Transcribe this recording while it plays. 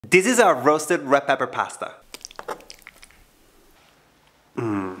This is our roasted red pepper pasta.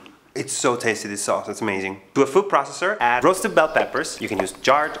 It's so tasty, this sauce, it's amazing. To a food processor, add roasted bell peppers. You can use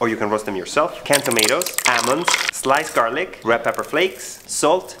jarred or you can roast them yourself. Canned tomatoes, almonds, sliced garlic, red pepper flakes,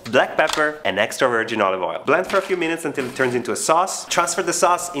 salt, black pepper, and extra virgin olive oil. Blend for a few minutes until it turns into a sauce. Transfer the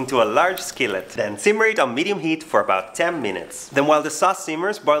sauce into a large skillet. Then simmer it on medium heat for about 10 minutes. Then while the sauce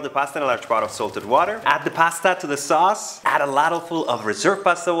simmers, boil the pasta in a large pot of salted water. Add the pasta to the sauce. Add a ladleful of reserved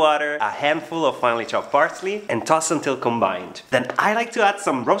pasta water, a handful of finely chopped parsley, and toss until combined. Then I like to add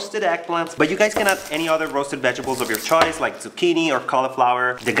some roasted eggplants, but you guys can add any other roasted vegetables of your choice like zucchini or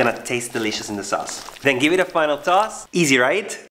cauliflower. They're gonna taste delicious in the sauce. Then give it a final toss. Easy, right?